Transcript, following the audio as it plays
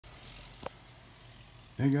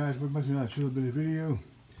Hey guys, welcome back to another chill bitty video.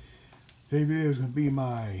 Today's video is going to be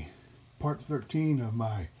my part 13 of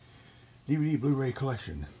my DVD Blu-ray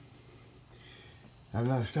collection. I have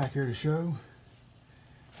another stack here to show.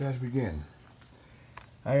 So let's begin.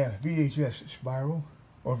 I have VHS Spiral,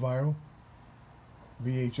 or Viral.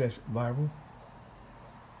 VHS Viral.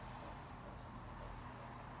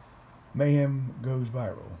 Mayhem Goes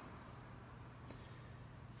Viral.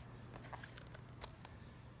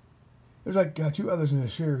 There's like two others in the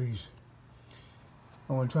series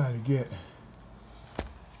I want to try to get.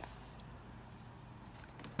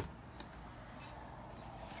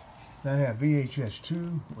 Then I have VHS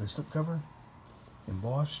 2 with slipcover,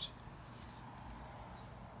 embossed.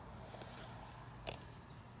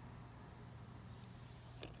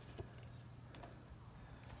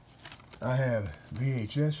 I have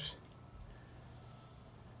VHS.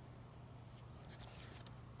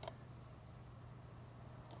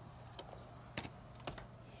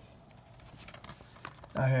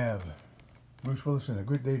 I have Bruce Willis in A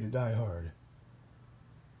Good Day to Die Hard.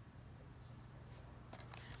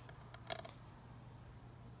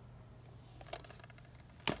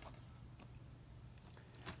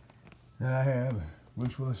 Then I have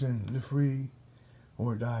Bruce Willis in Live Free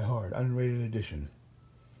or Die Hard, unrated edition,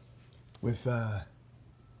 with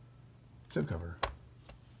slipcover.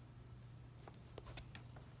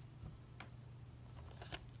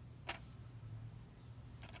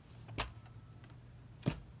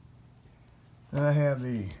 Then I have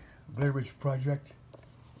the Blair Witch Project.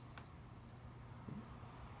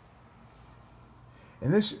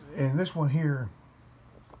 And this one here,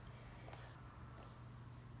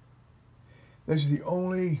 this is the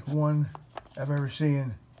only one I've ever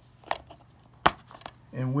seen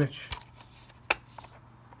in which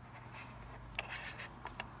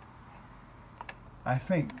I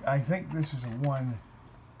think this is the one,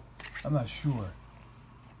 I'm not sure.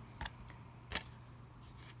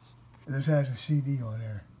 This has a CD on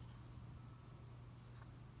there.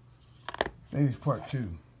 Maybe it's part 2.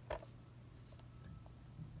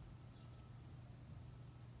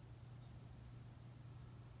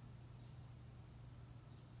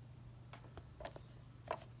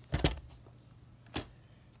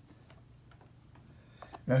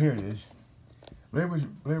 Now here it is. Blair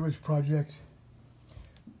Witch Project.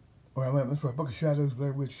 Or I went for Book of Shadows,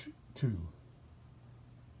 Blair Witch 2.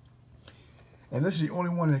 And this is the only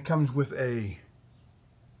one that comes with a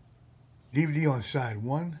DVD on side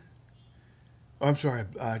 1. Oh, I'm sorry,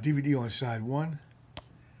 DVD on side 1,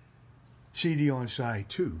 CD on side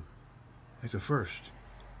 2. That's the first.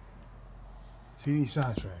 CD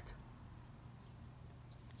soundtrack.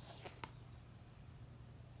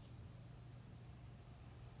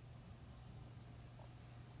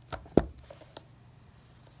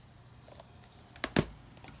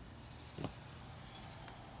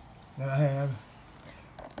 Then I have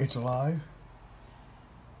It's Alive.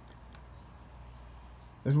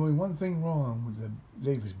 There's only one thing wrong with the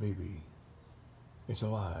Davis baby. It's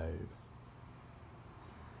alive.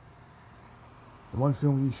 The one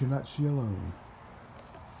film you should not see alone.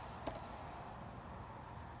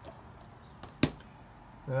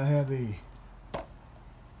 Then I have the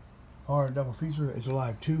horror double feature. It's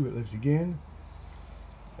Alive 2, It Lives Again.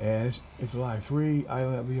 And It's Alive 3,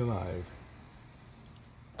 Island of the Alive.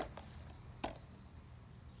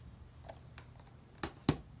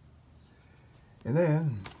 And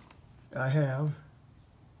then I got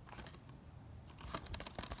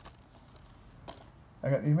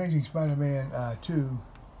The Amazing Spider-Man 2,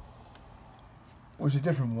 which is a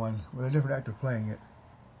different one with a different actor playing it.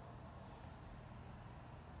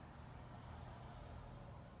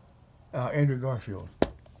 Andrew Garfield.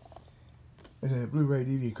 It's a Blu-ray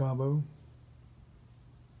DVD combo.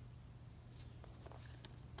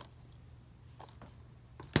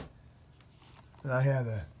 And I have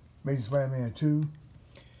the Amazing Spider-Man 2,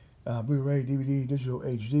 Blu-ray, DVD, digital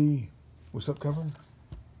HD with slipcover.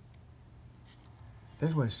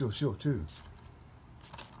 This one is still sealed too.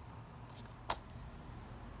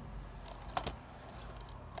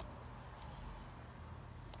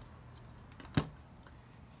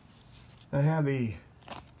 I have the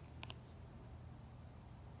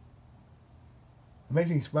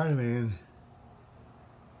Amazing Spider-Man.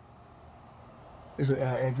 This is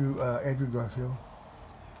Andrew Garfield.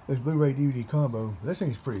 This Blu-ray DVD combo. This thing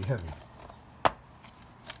is pretty heavy.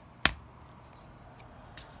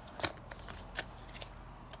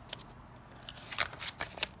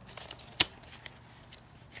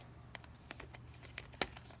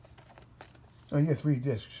 Oh, you get 3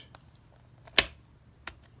 discs.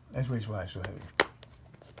 That's why it's so heavy.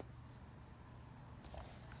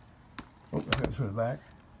 Oh, I got this from the back.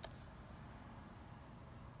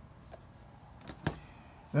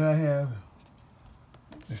 Then I have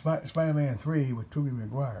the Spider-Man 3 with Tobey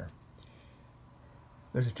Maguire.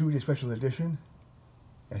 There's a 2-disc special edition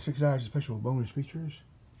and 6 hours of special bonus features.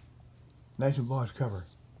 Nice embossed cover.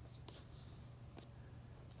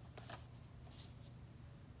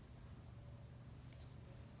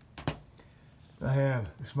 I have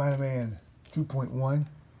the Spider-Man 2.1,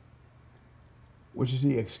 which is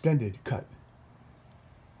the extended cut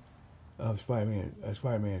of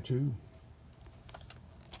Spider-Man 2.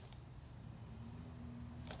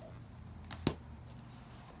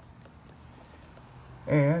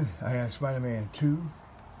 And I have Spider-Man 2,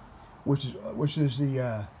 which has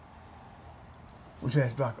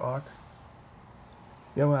Doc Ock.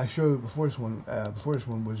 The one I showed before this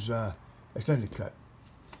one was extended cut.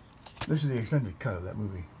 This is the extended cut of that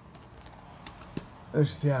movie. This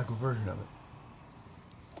is the theatrical version of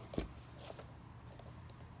it.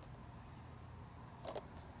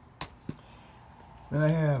 Then I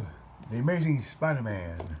have The Amazing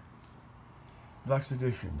Spider-Man Deluxe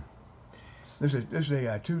Edition. It's actually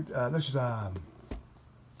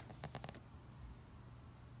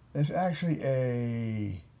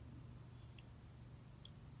a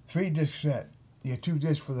 3-disc set. You get 2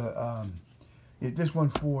 discs for the you get this one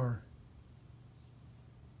for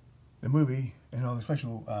the movie and all the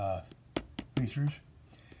special features.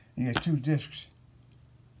 You get 2 discs,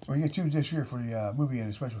 or you get 2 discs here for the movie and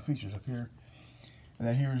the special features up here, and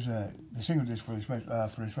then here's the single disc for the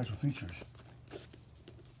special features.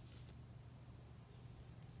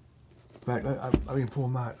 In fact, I can pull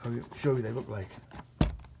them out. I'll show you what they look like.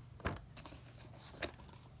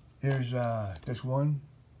 Here's this one.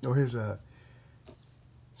 Oh, here's a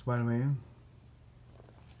Spider-Man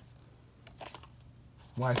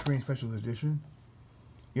widescreen special edition.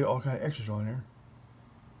 You get all kind of extras on there.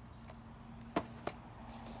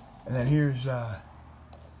 And then here's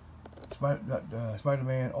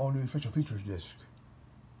Spider-Man all new special features disc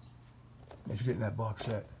that you get in that box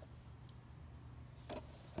set.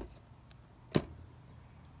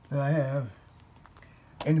 Then I have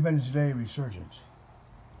Independence Day Resurgence.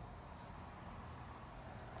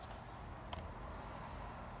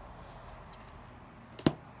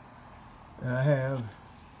 And I have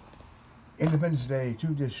Independence Day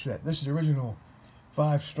 2-disc set. This is the original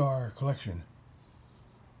 5-star collection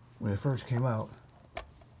when it first came out.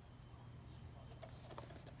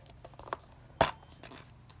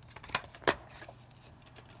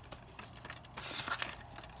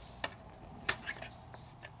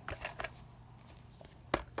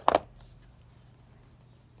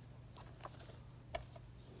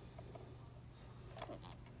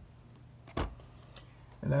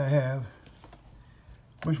 And then I have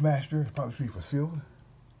Wishmaster, probably Street for Field.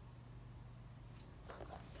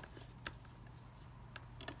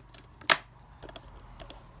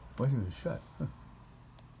 Wasn't even shut. Huh.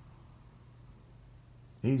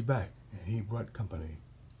 He's back, and he brought company.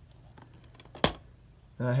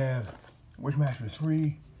 Then I have Wishmaster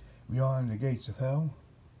 3, Beyond the Gates of Hell.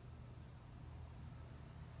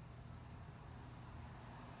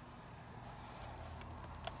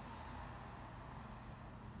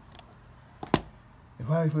 And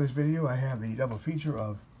finally for this video, I have the double feature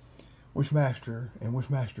of Wishmaster and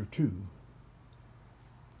Wishmaster 2.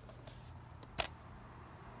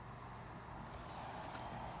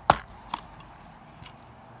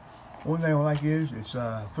 One thing I don't like is it's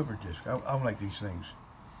flipper disc. I don't like these things,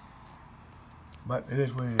 but it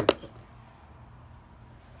is what it is.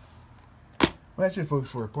 Well, that's it, folks,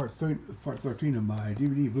 for part 13 of my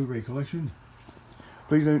DVD Blu-ray collection.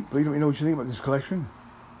 Please let me know what you think about this collection.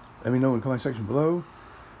 Let me know in the comment section below.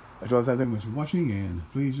 That's all. Thank you for watching, and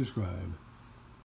please subscribe.